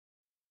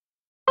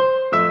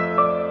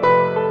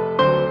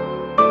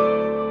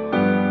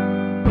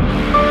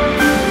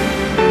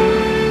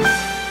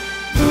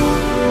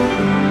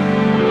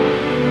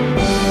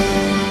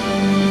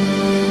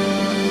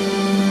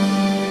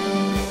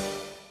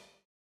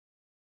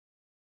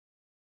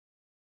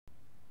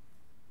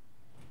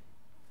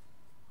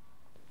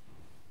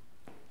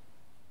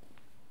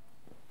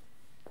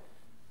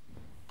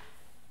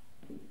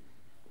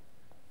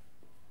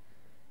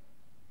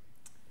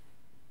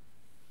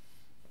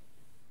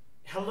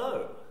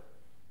Hello.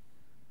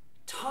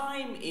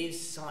 Time is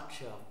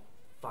such a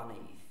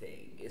funny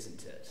thing,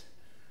 isn't it?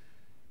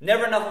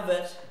 Never enough of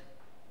it,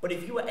 but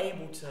if you were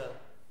able to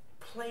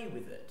play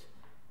with it,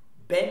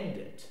 bend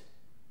it,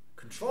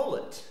 control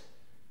it,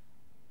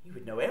 you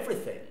would know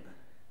everything.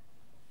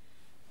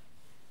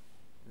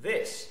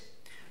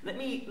 Let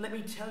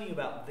me tell you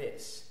about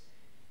this.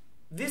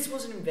 This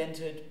was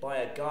invented by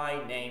a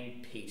guy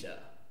named Peter.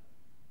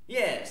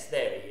 Yes,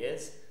 there he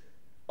is.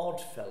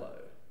 Oddfellow.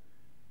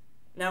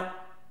 Now,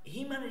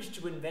 he managed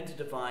to invent a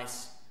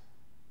device.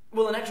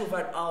 Well, in actual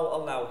fact, I'll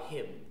allow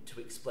him to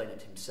explain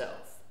it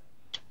himself.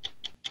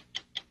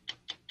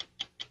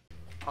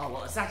 Oh,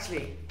 well, it's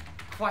actually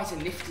quite a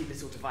nifty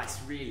little device,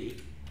 really.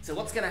 So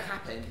what's going to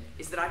happen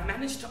is that I've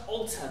managed to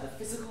alter the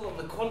physical and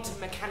the quantum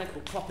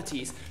mechanical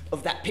properties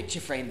of that picture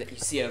frame that you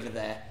see over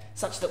there,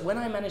 such that when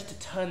I manage to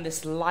turn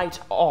this light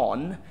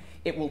on,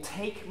 it will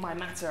take my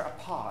matter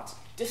apart,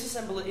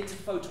 disassemble it into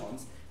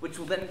photons, which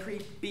will then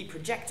be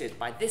projected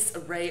by this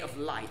array of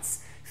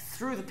lights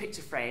through the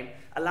picture frame,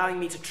 allowing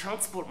me to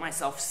transport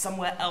myself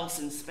somewhere else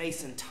in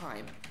space and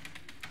time.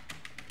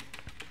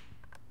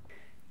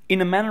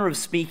 In a manner of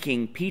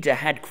speaking, Peter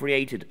had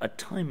created a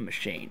time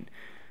machine.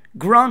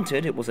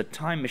 Granted, it was a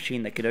time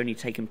machine that could only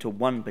take him to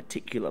one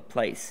particular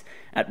place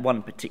at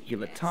one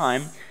particular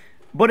time,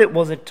 but it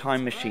was a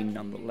time machine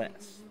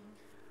nonetheless.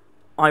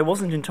 I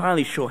wasn't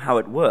entirely sure how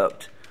it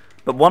worked,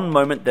 but one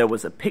moment there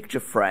was a picture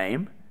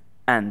frame,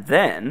 and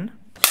then...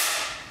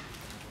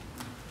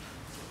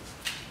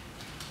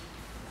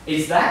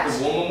 Is that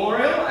the War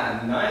Memorial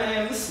at 9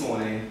 AM this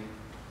morning?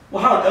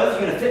 Well, how on earth are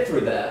you going to fit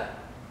through there?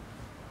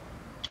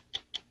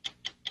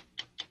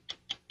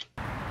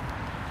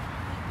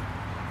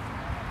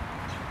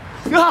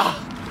 Ah!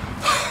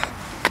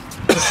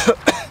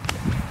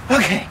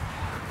 Okay.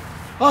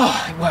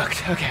 Oh, it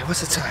worked. Okay, what's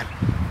the time?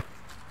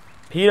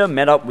 Peter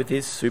met up with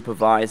his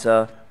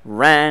supervisor,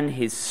 ran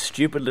his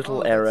stupid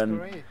little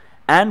errand,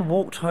 and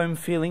walked home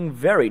feeling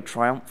very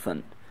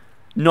triumphant,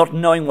 not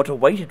knowing what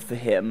awaited for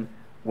him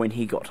when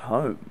he got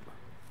home.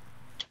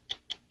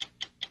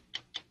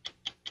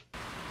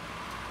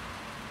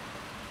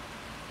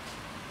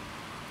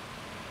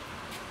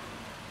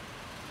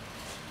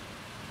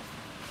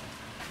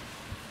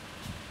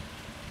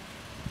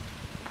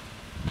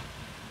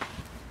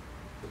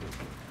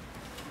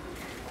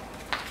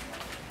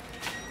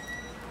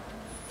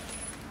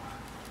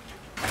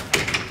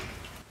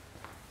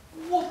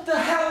 What the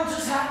hell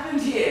just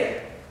happened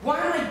here? Why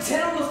am I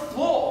dead on the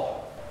floor?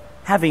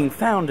 Having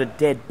found a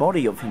dead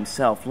body of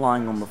himself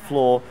lying on the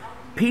floor,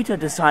 Peter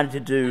decided to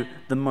do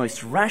the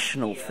most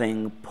rational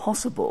thing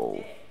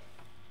possible.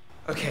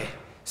 Okay,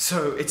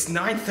 so it's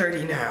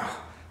 9:30 now.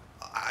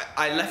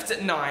 I left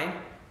at 9,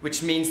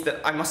 which means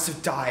that I must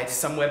have died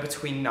somewhere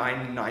between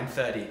 9 and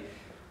 9:30.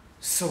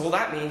 So all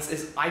that means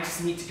is I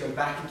just need to go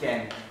back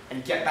again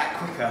and get back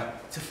quicker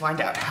to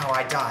find out how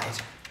I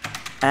died.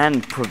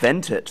 And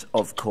prevent it,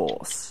 of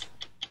course.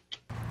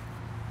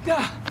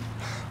 Yeah.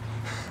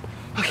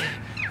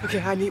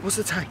 Okay, what's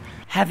the time?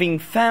 Having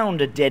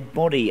found a dead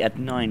body at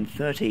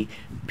 9:30,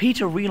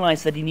 Peter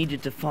realized that he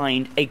needed to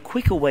find a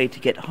quicker way to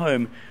get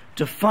home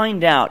to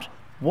find out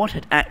what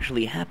had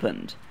actually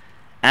happened.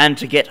 And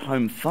to get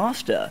home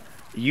faster,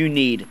 you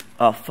need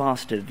a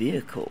faster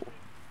vehicle.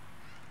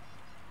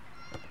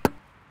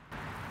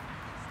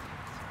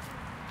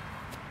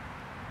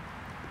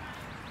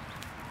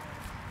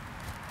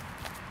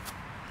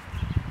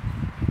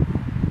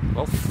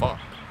 Oh, fuck.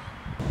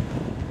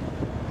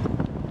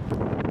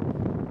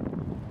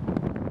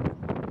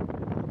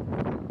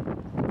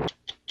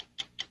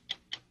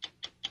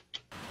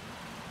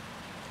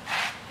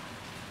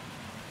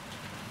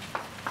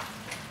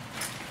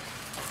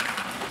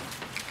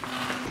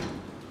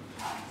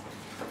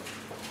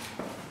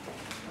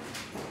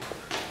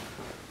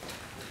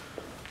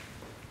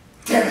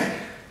 Damn it!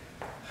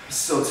 I'm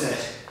still dead.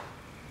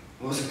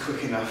 It wasn't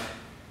quick enough.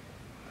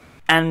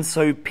 And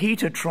so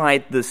Peter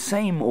tried the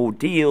same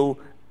ordeal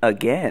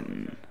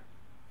again.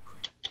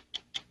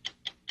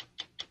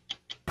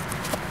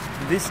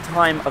 This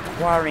time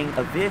acquiring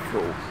a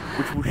vehicle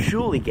which will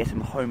surely get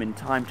him home in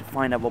time to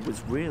find out what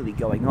was really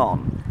going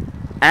on,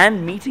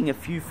 and meeting a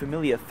few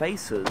familiar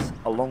faces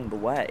along the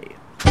way.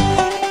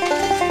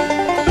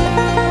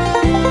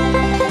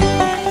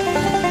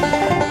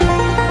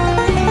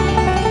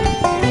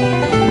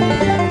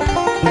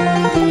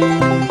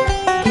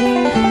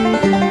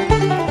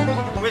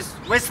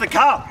 Where's the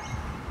car?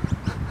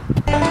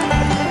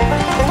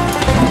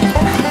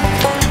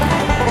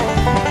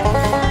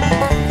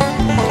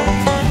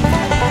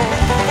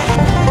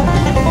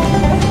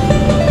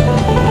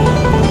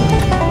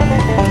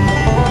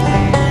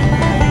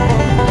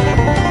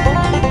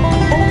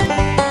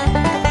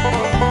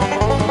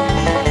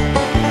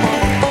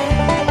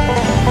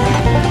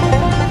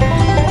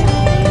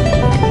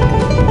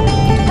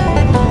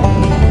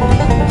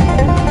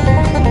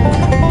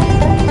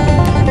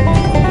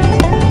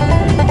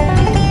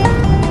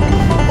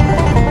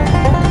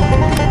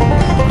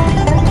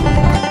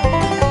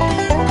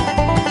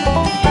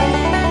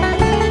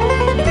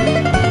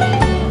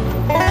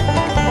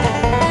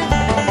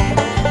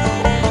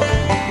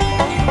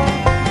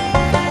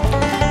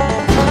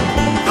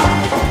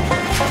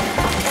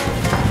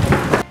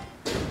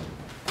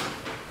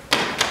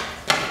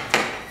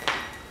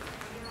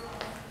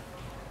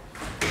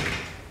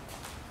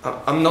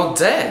 I'm not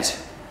dead.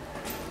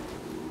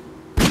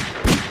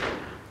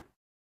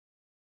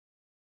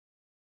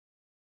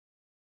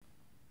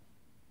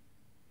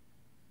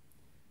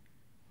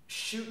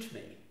 Shoot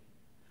me.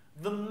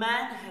 The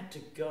man had to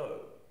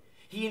go.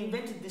 He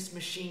invented this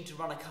machine to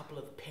run a couple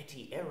of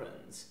petty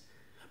errands.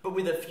 But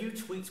with a few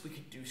tweaks we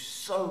could do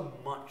so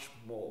much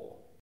more.